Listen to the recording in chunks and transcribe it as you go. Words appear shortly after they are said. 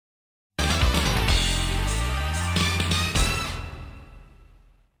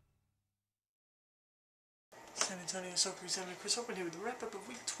Antonio Soccer Examiner Chris Hockman here with the wrap-up of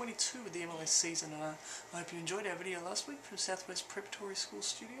week 22 of the MLS season. I hope you enjoyed our video last week from Southwest Prepatory School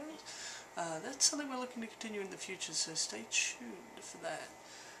Studios. That's something we're looking to continue in the future, so stay tuned for that.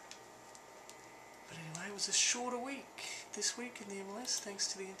 But anyway, it was a shorter week this week in the MLS thanks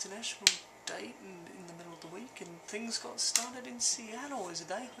to the international date in the middle of the week, and things got started in Seattle as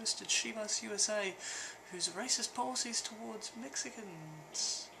they hosted Chivas USA, whose racist policies towards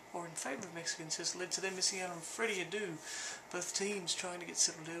Mexicans, or in favour of Mexicans, has led to them missing out on Freddie Adu. Both teams trying to get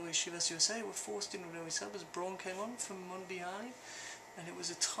settled early. Chivas USA were forced into an early sub as Braun came on from Mondial, and it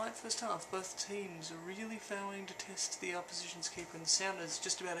was a tight first half. Both teams are really failing to test the opposition's keeper, and the Sounders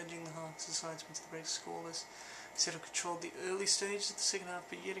just about edging the Hawks as sides went to the break scoreless. Seattle controlled the early stages of the second half,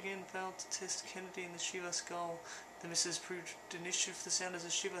 but yet again failed to test Kennedy in the Chivas goal. The misses proved an issue for the Sounders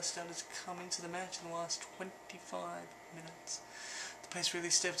as Chivas started to come into the match in the last 25 minutes. The pace really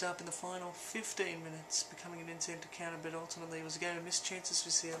stepped up in the final 15 minutes, becoming an intent to counter, but ultimately it was a game of missed chances for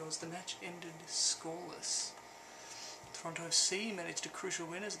Seattle as the match ended scoreless. Toronto FC managed a crucial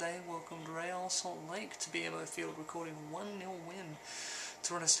win as they welcomed Real Salt Lake to BMO Field, recording a 1-0 win.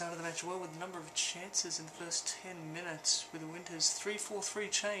 Toronto started the match well with a number of chances in the first 10 minutes, with the Winters'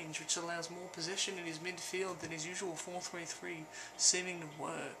 3-4-3 change, which allows more possession in his midfield than his usual 4-3-3, seeming to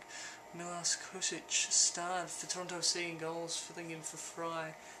work. Milas Kosic starred for Toronto FC in goals, filling in for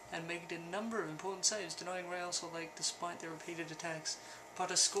Fry, and making a number of important saves, denying Real Salt Lake despite their repeated attacks.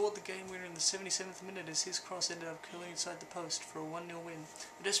 Potter scored the game winner in the 77th minute as his cross ended up curling inside the post for a 1-0 win.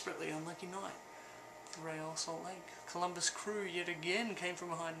 A desperately unlucky night for Real Salt Lake. Columbus Crew yet again came from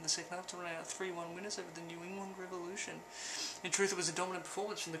behind in the second half to run out 3-1 winners over the New England Revolution. In truth, it was a dominant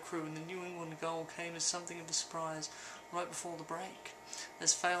performance from the Crew, and the New England goal came as something of a surprise right before the break,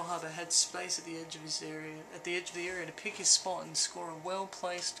 as Failhaber had space at the edge of the area to pick his spot and score a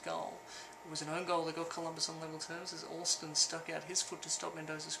well-placed goal. It was an own goal that got Columbus on level terms as Alston stuck out his foot to stop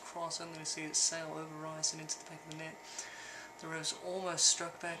Mendoza's cross, only to see it sail over ice and into the back of the net. The Revs almost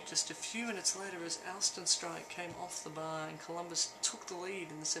struck back just a few minutes later as Alston's strike came off the bar and Columbus took the lead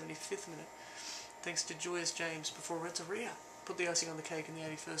in the 75th minute, thanks to Joyce James, before Renteria put the icing on the cake in the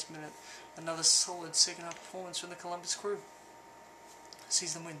 81st minute. Another solid second half performance from the Columbus Crew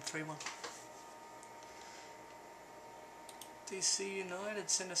sees them win 3-1. DC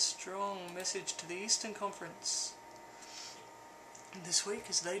United sent a strong message to the Eastern Conference this week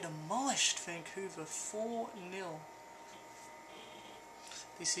as they demolished Vancouver 4-0.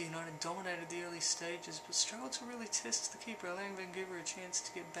 DC United dominated the early stages but struggled to really test the keeper, allowing Vancouver a chance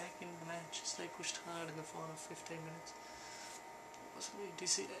to get back into the match as they pushed hard in the final 15 minutes.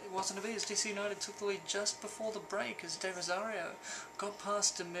 It wasn't to be as DC United took the lead just before the break as De Rosario got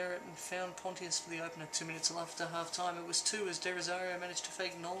past Demerit and found Pontius for the opener 2 minutes after half time. It was 2 as De Rosario managed to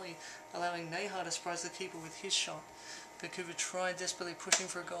fake Nolly, allowing Nahar to surprise the keeper with his shot. Vancouver tried desperately pushing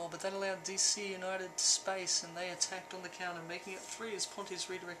for a goal, but that allowed DC United space and they attacked on the counter, making it 3 as Pontius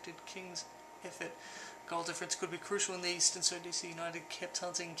redirected King's effort. Goal difference could be crucial in the East, and so DC United kept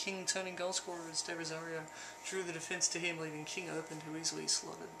hunting King, turning goal scorer as De Rosario drew the defence to him, leaving King open, who easily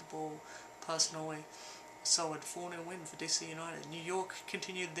slotted the ball past Norway. A solid 4-0 win for DC United. New York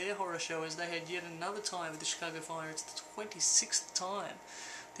continued their horror show as they had yet another tie with the Chicago Fire. It's the 26th time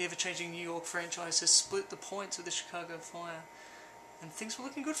the ever-changing New York franchise has split the points with the Chicago Fire. And things were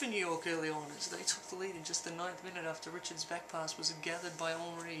looking good for New York early on as they took the lead in just the 9th minute after Richard's back pass was gathered by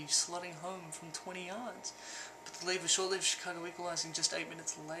Henry, slotting home from 20 yards. But the lead was short-lived, Chicago equalising just 8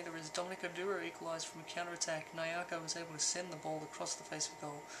 minutes later as Dominic Oduro equalised from a counter-attack. Nayako was able to send the ball across the face of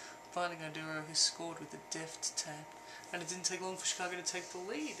goal, finding Oduro, who scored with a deft tap. And it didn't take long for Chicago to take the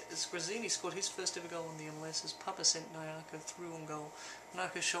lead as Grazzini scored his first ever goal in the MLS as Papa sent Nayako through on goal.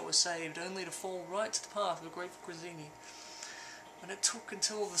 Nayako's shot was saved, only to fall right to the path of a grateful Grazzini. And it took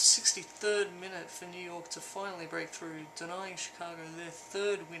until the 63rd minute for New York to finally break through, denying Chicago their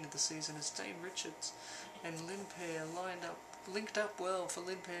 3rd win of the season as Dane Richards and Limpere linked up well for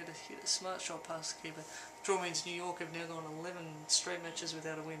Limpere to hit a smart shot past the keeper. The draw means New York have now gone 11 straight matches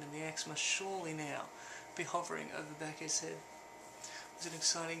without a win, and the Axe must surely now be hovering over the back of his head. It was an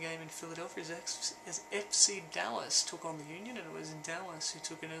exciting game in Philadelphia as FC Dallas took on the Union, and it was in Dallas who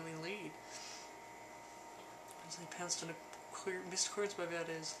took an early lead as they pounced on a missed clearance by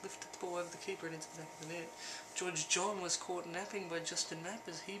Valdez, lifted the ball over the keeper and into the back of the net. George John was caught napping by Justin Mapp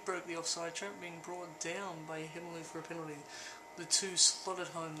as he broke the offside trap, being brought down by Himelu for a penalty. The two slotted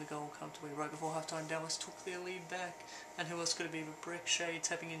home the goal comfortably. Right before half-time, Dallas took their lead back, and who else could it be but Breck Shea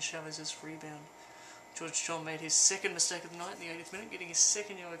tapping in Chavez's rebound. George John made his second mistake of the night in the 80th minute, getting his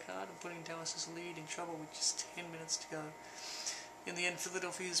second yellow card and putting Dallas's lead in trouble with just 10 minutes to go. In the end,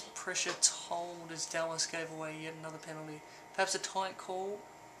 Philadelphia's pressure told as Dallas gave away yet another penalty. Perhaps a tight call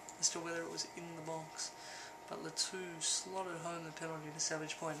as to whether it was in the box, but Latu slotted home the penalty to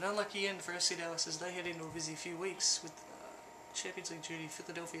salvage point. An unlucky end for FC Dallas as they head into a busy few weeks with Champions League duty.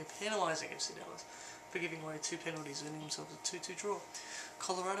 Philadelphia penalising FC Dallas for giving away 2 penalties, earning themselves a 2-2 draw.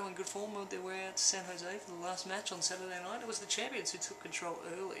 Colorado in good form moved their way out to San Jose for the last match on Saturday night. It was the champions who took control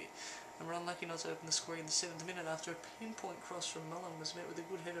early and were unlucky not to open the scoring in the 7th minute after a pinpoint cross from Mullen was met with a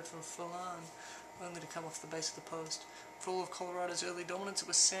good header from Falan, only to come off the base of the post. For all of Colorado's early dominance, it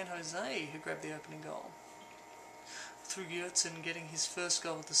was San Jose who grabbed the opening goal, through Yurtsin getting his first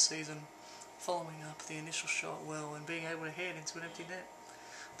goal of the season, following up the initial shot well and being able to head into an empty net.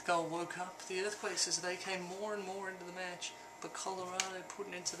 The goal woke up the Earthquakes as they came more and more into the match, but Colorado put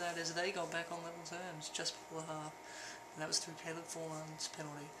an end to that as they got back on level terms just before the half, and that was through Caleb Forlan's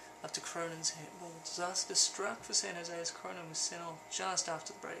penalty after Cronin's handball. Disaster struck for San Jose as Cronin was sent off just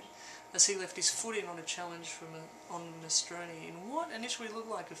after the break, as he left his foot in on a challenge on Mastroni in what initially looked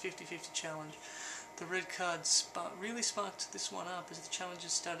like a 50-50 challenge. The red card really sparked this one up as the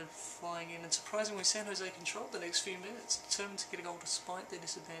challenges started flying in, and surprisingly San Jose controlled the next few minutes, determined to get a goal despite their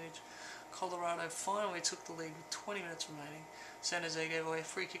disadvantage. Colorado finally took the lead with 20 minutes remaining. San Jose gave away a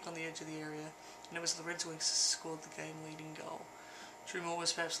free kick on the edge of the area, and it was the Red Wings who scored the game-leading goal. Drew Moore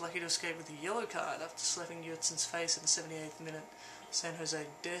was perhaps lucky to escape with a yellow card after slapping Yurtsin's face in the 78th minute. San Jose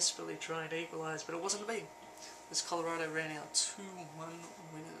desperately trying to equalise, but it wasn't to be, as Colorado ran out 2-1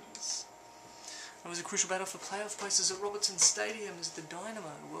 winners. It was a crucial battle for playoff places at Robertson Stadium as the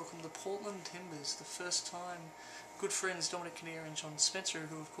Dynamo welcomed the Portland Timbers, the first time good friends Dominic Kinnear and John Spencer,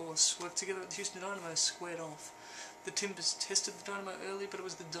 who of course worked together at the Houston Dynamo, squared off. The Timbers tested the Dynamo early, but it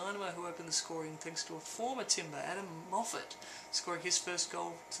was the Dynamo who opened the scoring thanks to a former Timber, Adam Moffat, scoring his first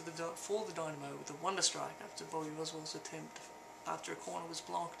goal for the Dynamo with a wonder strike after Bobby Oswald's attempt after a corner was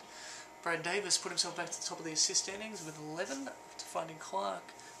blocked. Brad Davis put himself back to the top of the assist standings with 11 after finding Clark,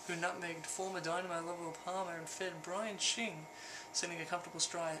 who nutmegged former Dynamo Lovell Palmer and fed Brian Ching, sending a comfortable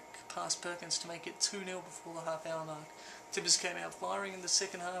strike past Perkins to make it 2-0 before the half-hour mark. Timbers came out firing in the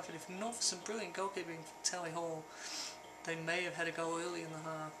second half, and if not for some brilliant goalkeeping from Tally Hall, they may have had a goal early in the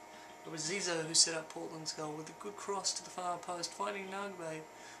half. It was Zizo who set up Portland's goal with a good cross to the far post, finding Nugbe,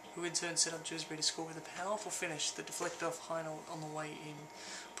 who in turn set up Dewsbury to score with a powerful finish that deflected off Heinold on the way in.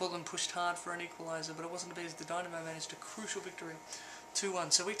 Portland pushed hard for an equaliser, but it wasn't to be as the Dynamo managed a crucial victory.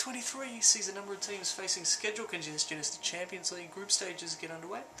 2-1. So week 23 sees a number of teams facing schedule congestion as the Champions League group stages get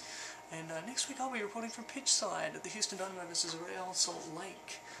underway. And next week I'll be reporting from pitchside at the Houston Dynamo vs Real Salt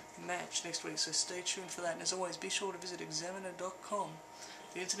Lake match next week, so stay tuned for that. And as always, be sure to visit examiner.com,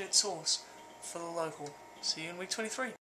 the internet source for the local. See you in week 23.